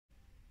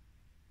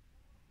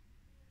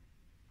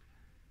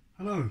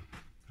Hello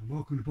and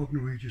welcome to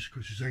Bognor Regis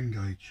Chris's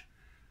Engage.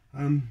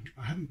 I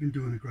haven't been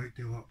doing a great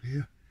deal up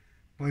here,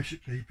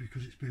 basically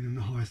because it's been in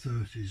the high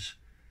 30s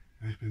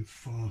and it's been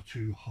far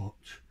too hot.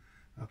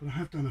 But I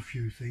have done a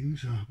few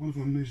things. One of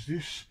them is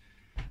this.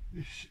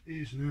 This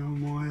is now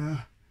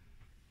my,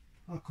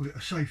 I call it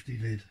a safety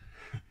lid.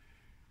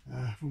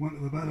 For want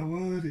of a better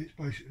word, it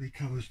basically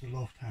covers the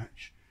loft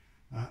hatch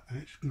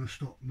and it's going to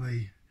stop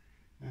me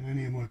and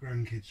any of my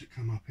grandkids that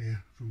come up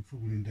here from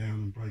falling down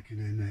and breaking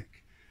their neck.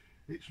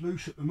 It's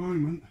loose at the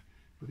moment,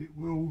 but it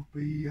will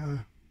be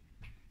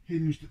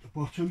hinged at the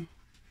bottom,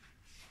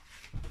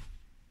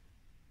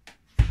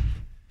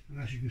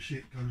 and as you can see,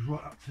 it goes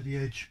right up to the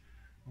edge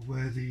of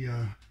where the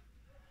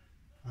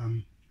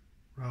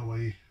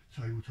railway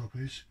tabletop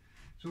is.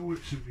 So all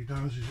it simply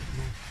does is it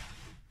will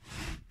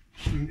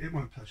swing, it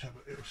won't touch that,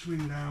 but it will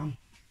swing down,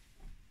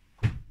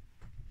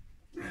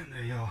 and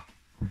there you are.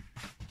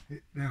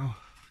 It now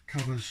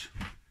covers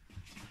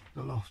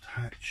the loft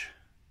hatch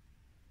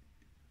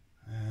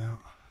out,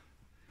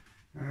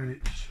 and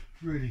it's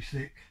really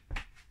thick,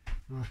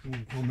 and I can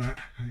walk on that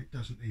and it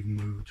doesn't even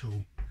move at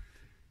all,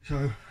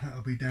 so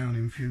that'll be down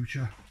in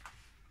future.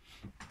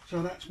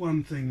 So that's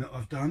one thing that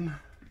I've done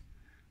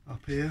up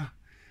here.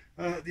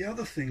 The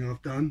other thing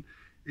I've done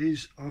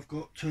is I've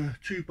got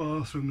 2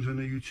 bathrooms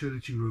and a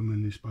utility room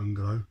in this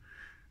bungalow,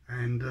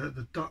 and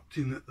the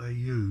ducting that they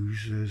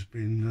use has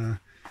been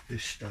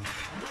this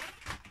stuff,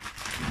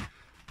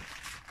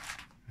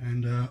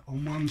 and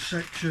on one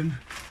section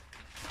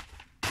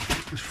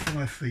was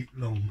 5 feet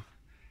long,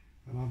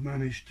 and I've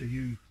managed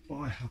to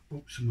I've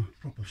bought some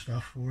proper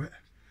stuff for it,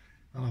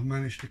 and I've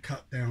managed to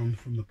cut down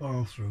from the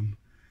bathroom,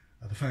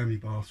 the family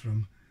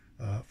bathroom,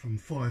 from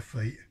 5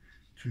 feet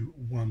to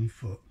 1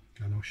 foot,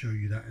 and I'll show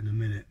you that in a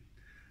minute.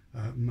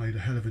 Made a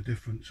hell of a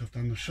difference. I've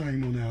done the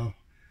same on our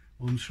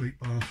ensuite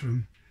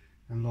bathroom,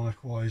 and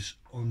likewise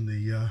on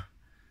the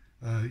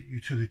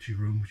utility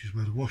room, which is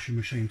where the washing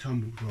machine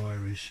tumble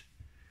dryer is.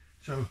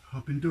 So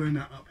I've been doing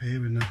that up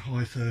here in the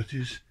high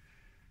 30s.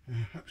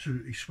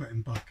 Absolutely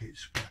sweating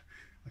buckets, but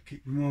I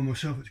keep reminding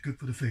myself it's good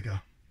for the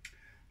figure.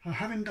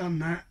 Having done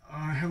that,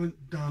 I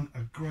haven't done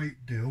a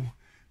great deal,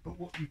 but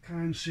what you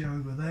can see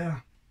over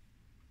there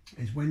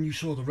is when you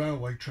saw the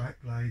railway track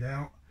laid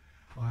out,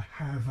 I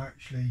have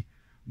actually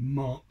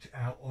marked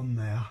out on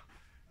there,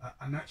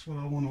 and that's what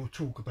I want to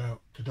talk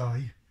about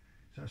today.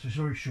 So it's a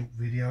very short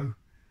video,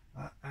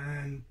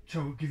 and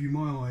to give you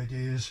my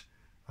ideas,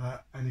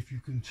 and if you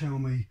can tell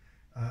me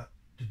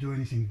to do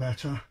anything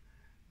better,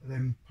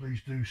 then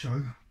please do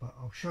so, but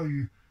I'll show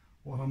you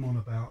what I'm on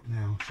about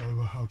now.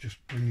 So I'll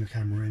just bring the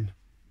camera in.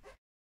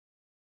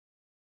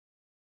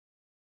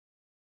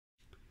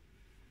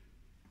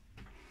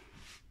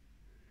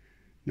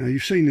 Now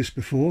you've seen this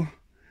before.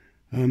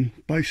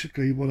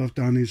 Basically what I've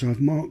done is I've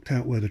marked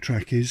out where the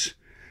track is,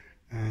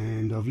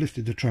 and I've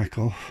lifted the track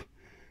off,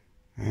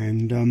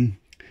 and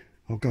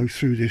I'll go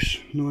through this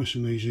nice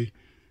and easy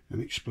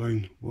and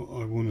explain what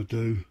I want to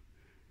do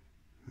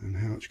and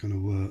how it's going to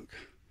work.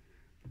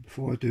 But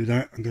before I do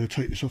that, I'm going to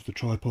take this off the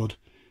tripod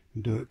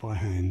and do it by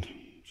hand,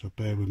 so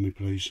bear with me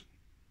please.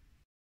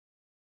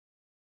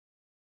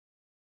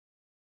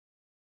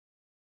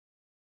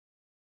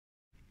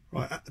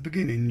 Right, at the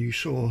beginning you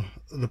saw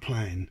the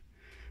plan.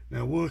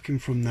 Now working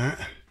from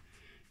that,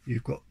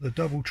 you've got the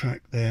double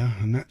track there,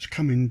 and that's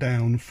coming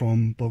down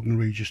from Bognor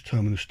Regis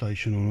terminal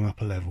station on an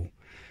upper level.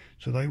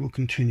 So they will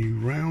continue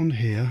round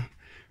here,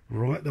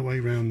 right the way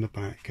round the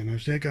back, and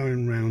as they're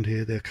going round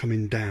here, they're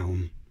coming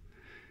down.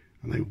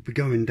 And they will be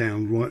going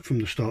down right from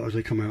the start as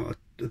they come out at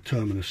the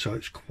terminus, so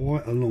it's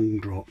quite a long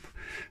drop.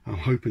 I'm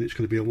hoping it's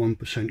going to be a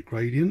 1%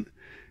 gradient,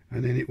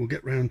 and then it will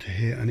get round to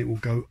here and it will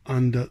go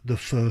under the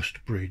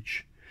first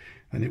bridge,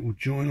 and it will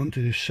join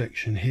onto this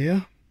section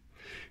here,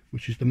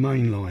 which is the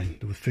main line,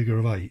 the figure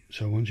of 8.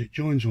 So once it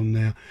joins on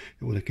there,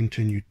 it will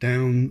continue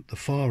down the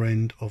far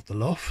end of the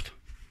loft,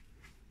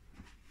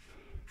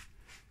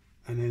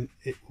 and then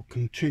it will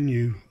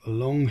continue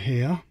along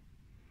here,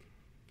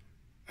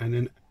 and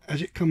then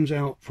as it comes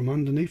out from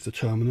underneath the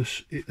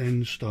terminus, it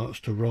then starts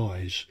to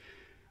rise,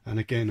 and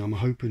again I'm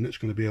hoping it's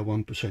going to be a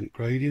 1%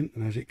 gradient,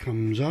 and as it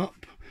comes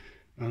up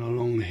and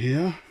along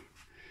here,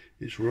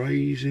 it's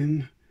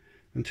raising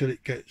until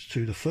it gets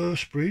to the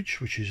first bridge,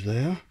 which is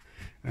there,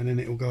 and then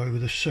it will go over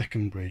the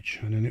second bridge,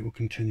 and then it will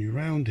continue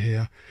round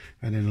here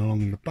and then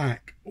along the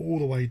back all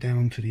the way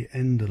down to the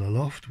end of the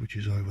loft, which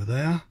is over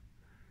there,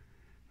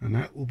 and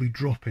that will be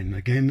dropping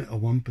again a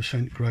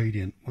 1%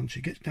 gradient. Once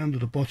it gets down to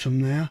the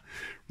bottom there,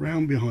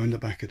 round behind the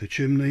back of the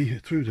chimney,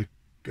 through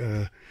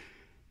the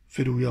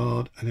fiddle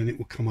yard, and then it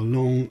will come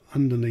along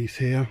underneath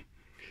here,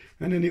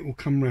 and then it will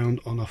come round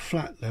on a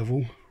flat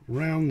level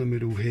round the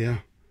middle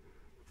here,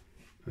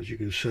 as you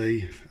can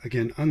see,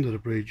 again under the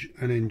bridge,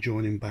 and then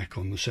joining back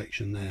on the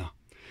section there.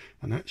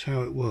 And that's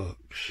how it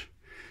works.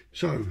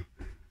 So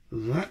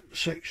that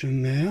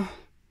section there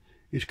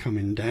is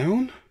coming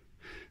down,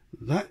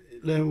 that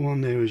level one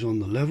there is on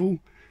the level,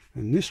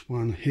 and this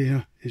one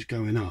here is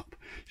going up.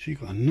 So you've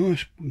got a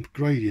nice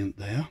gradient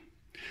there.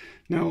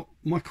 Now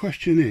my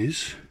question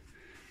is,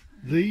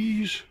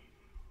 these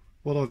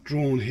what I've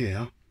drawn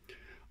here,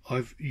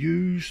 I've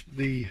used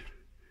the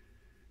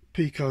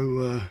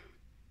Pico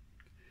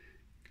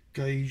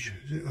gauge.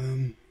 Is it, I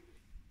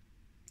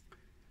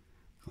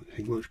can't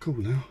think what it's called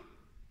now.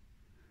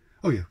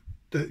 Oh yeah,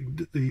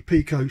 the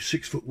Pico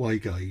 6-foot way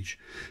gauge.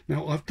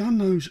 Now I've done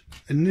those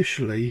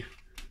initially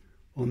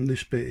on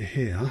this bit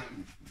here,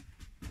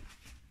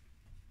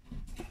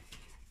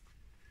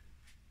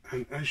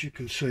 and as you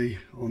can see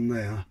on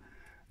there,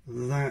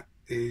 that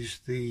is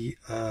the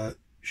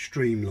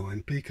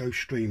streamline, Pico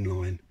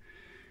streamline,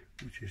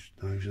 which is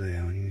those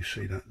there, and you can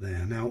see that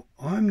there. Now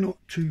I'm not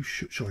too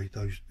sure, sorry,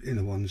 those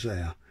inner ones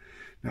there.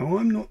 Now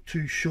I'm not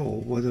too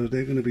sure whether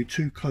they're going to be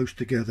too close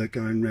together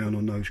going round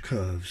on those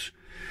curves,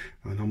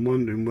 and I'm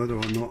wondering whether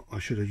or not I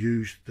should have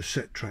used the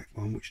set track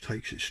one, which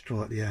takes it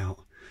slightly out.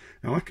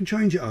 Now I can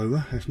change it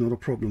over, that's not a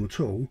problem at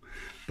all,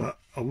 but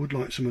I would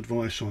like some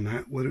advice on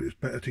that, whether it's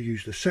better to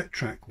use the set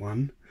track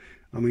one.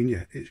 I mean,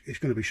 yeah, it's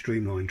going to be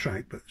streamlined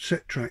track, but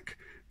set track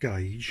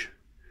gauge,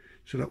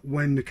 so that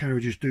when the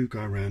carriages do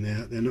go around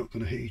there, they're not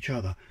going to hit each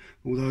other.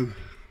 Although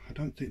I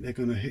don't think they're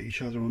going to hit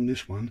each other on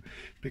this one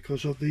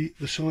because of the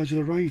size of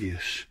the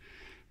radius.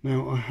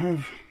 Now I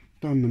have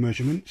done the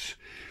measurements.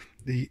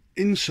 The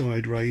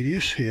inside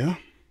radius here,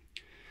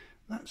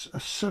 that's a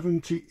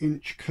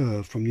 70-inch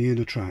curve from the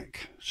inner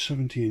track,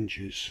 70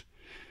 inches.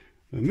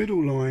 The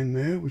middle line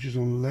there, which is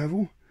on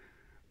level,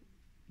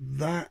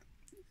 that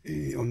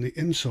on the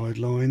inside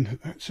line,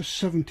 that's a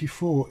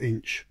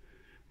 74-inch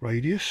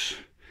radius,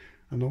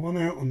 and the one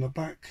out on the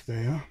back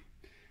there,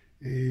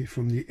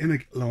 from the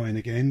inner line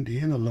again, the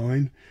inner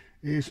line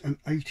is an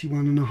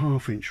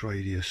 81.5-inch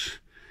radius.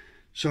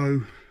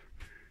 So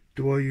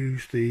do I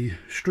use the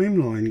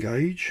streamline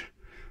gauge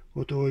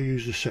or do I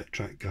use the set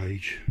track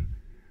gauge?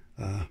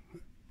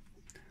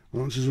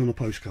 Answers on a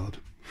postcard.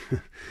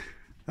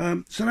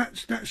 So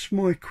that's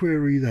my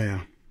query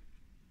there.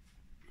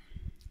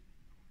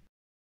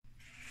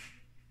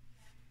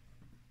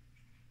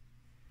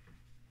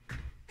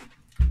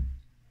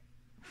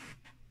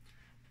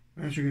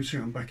 As you can see,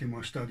 I'm back in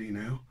my study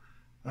now.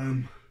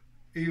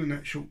 Even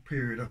that short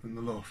period up in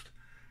the loft,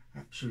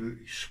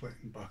 absolutely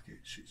sweating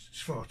buckets.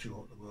 It's far too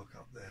hot to work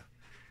up there.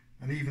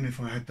 And even if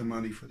I had the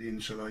money for the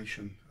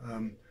insulation,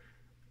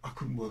 I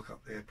couldn't work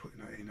up there putting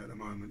that in at the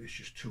moment. It's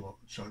just too hot.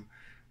 So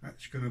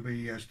that's going to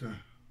be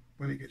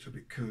when it gets a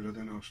bit cooler,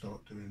 then I'll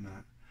start doing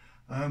that.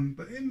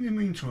 But in the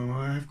meantime,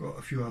 I have got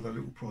a few other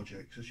little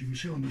projects. As you can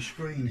see on the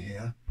screen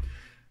here,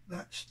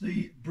 that's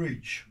the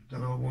bridge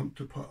that I want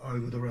to put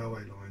over the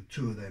railway line,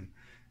 2 of them.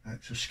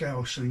 It's a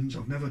scale scenes.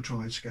 I've never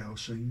tried scale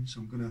scenes.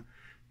 I'm going to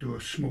do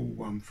a small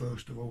one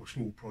first of all, a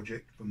small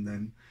project from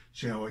them,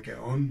 see how I get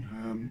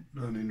on,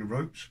 learning the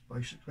ropes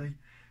basically,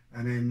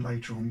 and then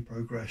later on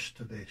progress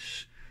to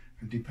this.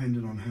 And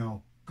depending on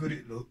how good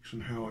it looks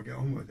and how I get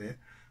on with it,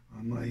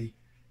 I may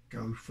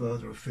go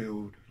further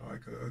afield,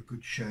 like a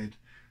good shed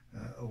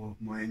or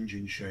my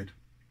engine shed.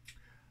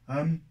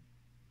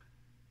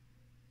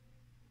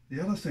 The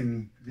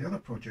other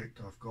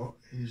project I've got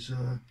is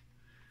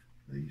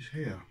these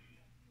here.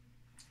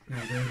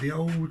 Now they're the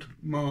old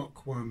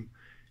Mark 1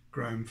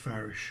 Graham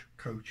Farish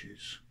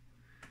coaches.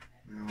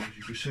 Now as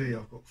you can see,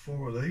 I've got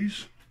 4 of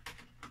these,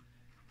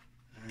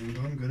 and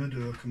I'm going to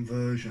do a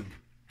conversion.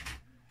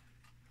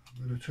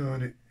 I'm going to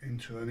turn it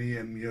into an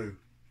EMU.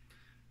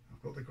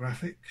 I've got the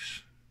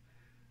graphics,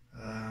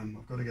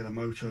 I've got to get a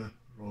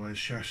motorised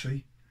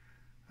chassis,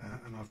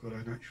 and I've got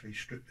to actually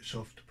strip this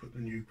off to put the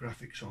new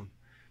graphics on.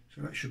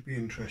 So that should be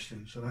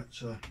interesting. So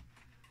that's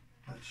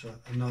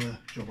another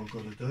job I've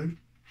got to do.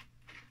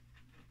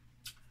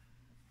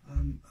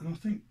 And I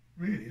think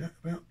really that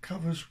about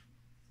covers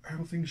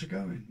how things are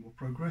going or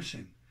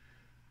progressing.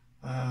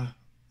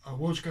 I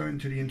was going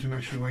to the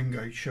International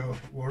N-Gage show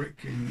up at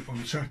Warwick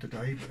on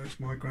Saturday, but that's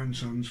my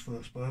grandson's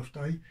first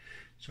birthday,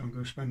 so I'm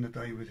going to spend the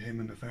day with him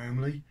and the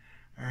family.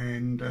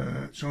 And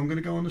so I'm going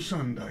to go on a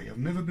Sunday. I've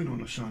never been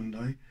on a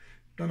Sunday,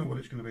 don't know what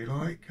it's going to be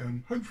like.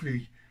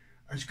 Hopefully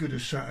as good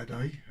as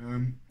Saturday.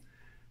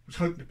 Was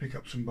hoping to pick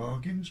up some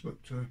bargains, but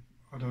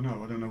I don't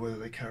know whether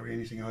they carry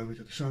anything over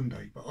to the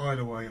Sunday. But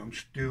either way, I'm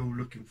still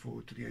looking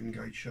forward to the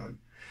N-Gage show.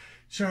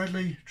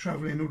 Sadly,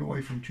 travelling all the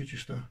way from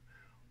Chichester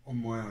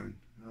on my own.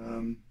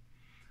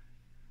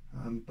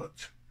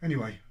 But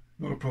anyway,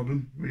 not a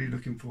problem, really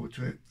looking forward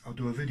to it. I'll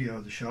do a video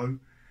of the show,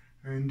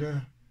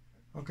 and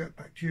I'll get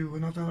back to you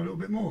when I've done a little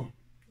bit more.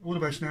 All the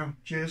best now,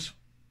 cheers.